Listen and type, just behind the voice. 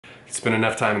You spend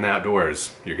enough time in the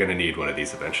outdoors, you're gonna need one of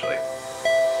these eventually.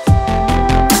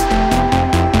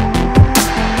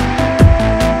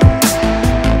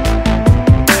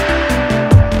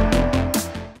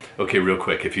 Okay, real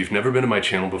quick, if you've never been to my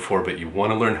channel before but you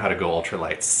want to learn how to go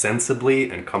ultralight sensibly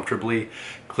and comfortably,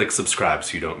 click subscribe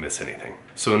so you don't miss anything.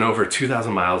 So in over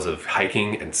 2,000 miles of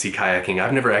hiking and sea kayaking,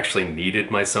 I've never actually needed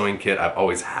my sewing kit. I've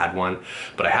always had one,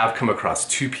 but I have come across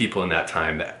 2 people in that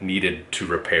time that needed to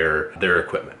repair their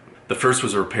equipment. The first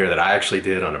was a repair that I actually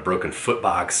did on a broken foot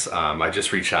box. I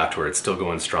just reached out to her, it's still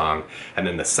going strong. And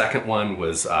then the second one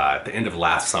was at the end of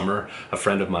last summer, a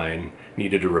friend of mine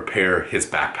needed to repair his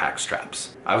backpack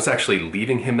straps. I was actually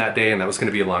leaving him that day and that was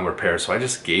gonna be a long repair, so I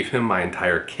just gave him my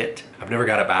entire kit. I've never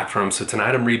got it back from him, so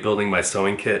tonight I'm rebuilding my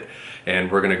sewing kit and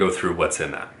we're gonna go through what's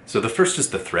in that. So the first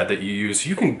is the thread that you use.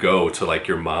 You can go to like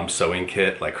your mom's sewing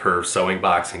kit, like her sewing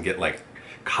box, and get like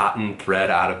cotton thread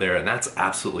out of there, and that's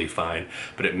absolutely fine,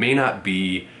 but it may not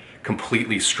be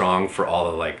completely strong for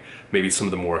all the like maybe some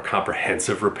of the more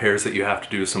comprehensive repairs that you have to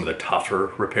do, some of the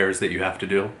tougher repairs that you have to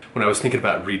do. When I was thinking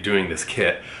about redoing this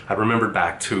kit, I remembered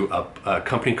back to a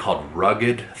company called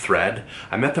Rugged Thread.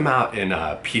 I met them out in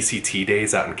PCT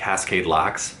days out in Cascade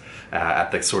Locks.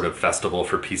 At the sort of festival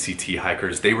for PCT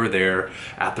hikers. They were there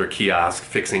at their kiosk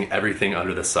fixing everything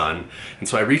under the sun. And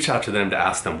so I reached out to them to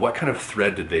ask them what kind of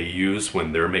thread did they use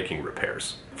when they're making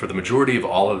repairs. For the majority of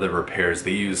all of the repairs,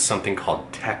 they use something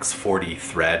called Tex 40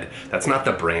 thread. That's not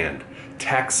the brand.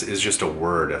 Tex is just a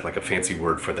word, like a fancy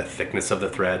word for the thickness of the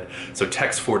thread. So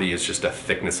Tex 40 is just a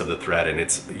thickness of the thread, and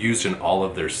it's used in all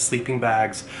of their sleeping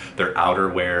bags, their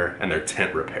outerwear, and their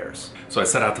tent repairs. So I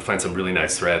set out to find some really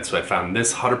nice thread. So I found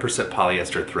this 100%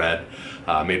 polyester thread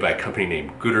made by a company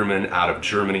named Gutermann out of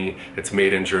Germany. It's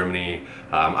made in Germany.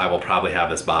 I will probably have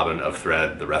this bobbin of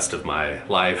thread the rest of my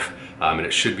life, and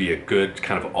it should be a good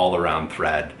kind of all-around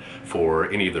thread for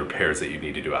any of the repairs that you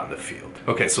need to do out in the field.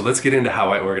 Okay, so let's get into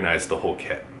how I organize the whole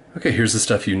kit. Okay, here's the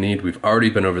stuff you need. We've already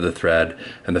been over the thread,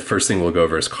 and the first thing we'll go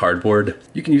over is cardboard.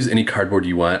 You can use any cardboard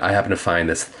you want. I happen to find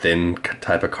this thin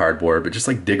type of cardboard, but just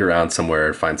like dig around somewhere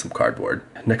and find some cardboard.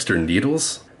 Next are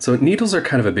needles. So needles are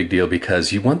kind of a big deal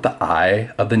because you want the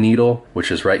eye of the needle, which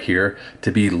is right here,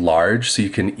 to be large so you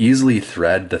can easily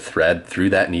thread the thread through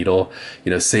that needle.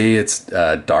 You know, say it's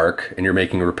dark and you're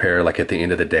making a repair like at the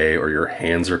end of the day, or your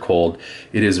hands are cold.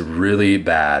 It is really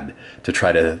bad to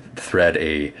try to thread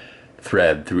a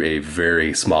thread through a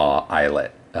very small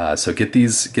eyelet. So get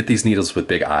these needles with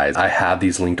big eyes. I have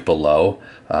these linked below,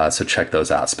 so check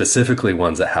those out, specifically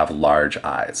ones that have large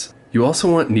eyes. You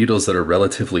also want needles that are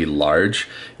relatively large.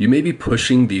 You may be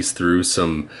pushing these through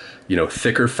some,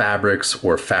 thicker fabrics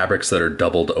or fabrics that are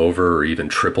doubled over or even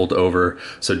tripled over.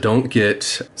 So don't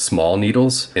get small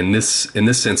needles. In this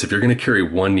sense, if you're gonna carry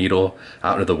one needle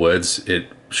out into the woods, it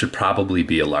should probably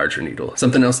be a larger needle.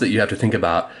 Something else that you have to think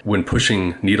about when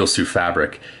pushing needles through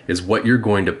fabric is what you're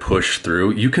going to push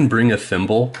through. You can bring a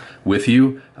thimble with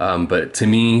you, but to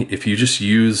me, if you just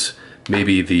use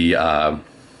maybe the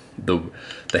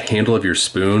handle of your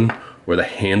spoon or the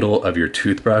handle of your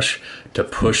toothbrush to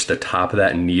push the top of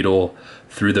that needle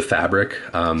through the fabric,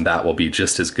 that will be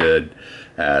just as good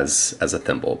as a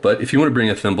thimble. But if you want to bring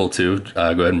a thimble too, go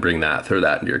ahead and bring that, throw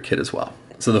that into your kit as well.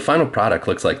 So the final product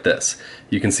looks like this.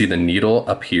 You can see the needle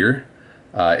up here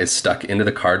is stuck into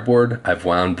the cardboard. I've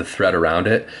wound the thread around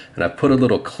it, and I've put a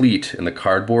little cleat in the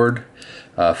cardboard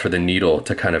for the needle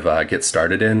to kind of get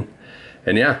started in.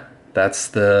 And yeah, that's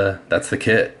the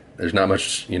kit. There's not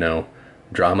much,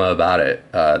 drama about it.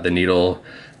 The needle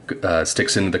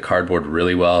sticks into the cardboard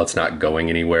really well. It's not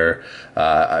going anywhere.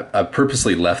 I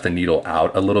purposely left the needle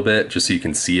out a little bit just so you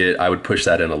can see it. I would push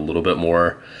that in a little bit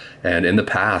more. And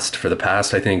for the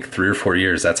past, I think 3 or 4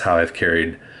 years, that's how I've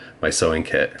carried my sewing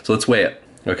kit. So let's weigh it.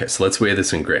 Okay, so let's weigh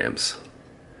this in grams.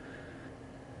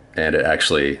 And it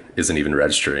actually isn't even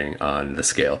registering on the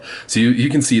scale. So you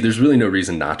can see there's really no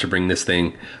reason not to bring this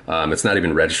thing. It's not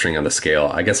even registering on the scale.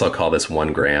 I guess I'll call this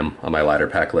 1 gram on my lighter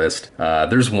pack list.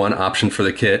 There's one option for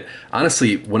the kit.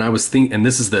 Honestly, when I was thinking, and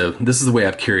this is the way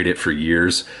I've carried it for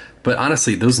years, but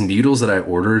honestly, those needles that I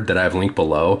ordered that I've linked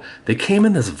below, they came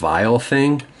in this vial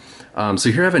thing.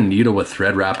 So here I have a needle with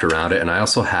thread wrapped around it, and I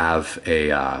also have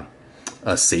a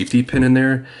safety pin in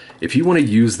there. If you want to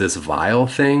use this vial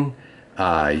thing,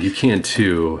 you can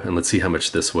too, and let's see how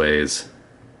much this weighs.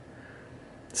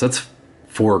 So that's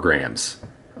 4 grams.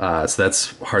 So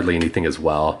that's hardly anything as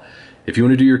well. If you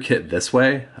want to do your kit this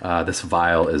way, this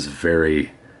vial is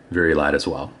very, very light as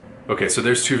well. Okay, so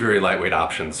there's 2 very lightweight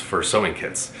options for sewing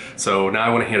kits. So now I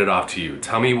want to hand it off to you.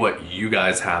 Tell me what you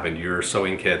guys have in your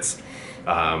sewing kits.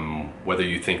 whether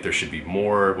you think there should be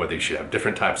more, whether you should have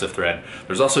different types of thread.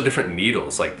 There's also different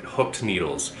needles, like hooked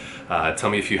needles. Tell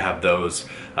me if you have those.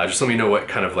 Just let me know what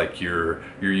kind of like you're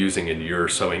using in your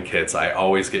sewing kits. I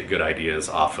always get good ideas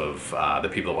off of the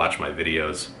people that watch my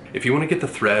videos. If you want to get the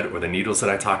thread or the needles that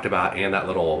I talked about and that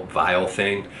little vial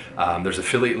thing, there's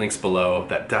affiliate links below.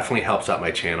 That definitely helps out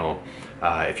my channel.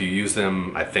 If you use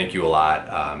them, I thank you a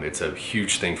lot. It's a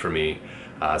huge thing for me.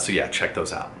 So yeah, check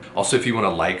those out. Also, if you want to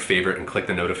like, favorite, and click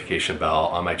the notification bell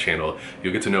on my channel,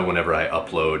 you'll get to know whenever I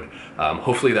upload.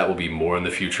 Hopefully that will be more in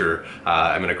the future.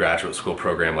 I'm in a graduate school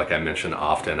program, like I mentioned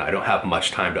often. I don't have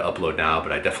much time to upload now,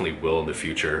 but I definitely will in the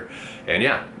future. And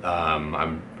yeah,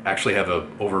 I'm actually have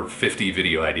over 50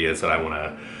 video ideas that I want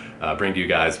to bring to you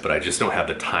guys, but I just don't have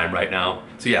the time right now.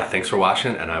 So yeah, thanks for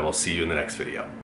watching, and I will see you in the next video.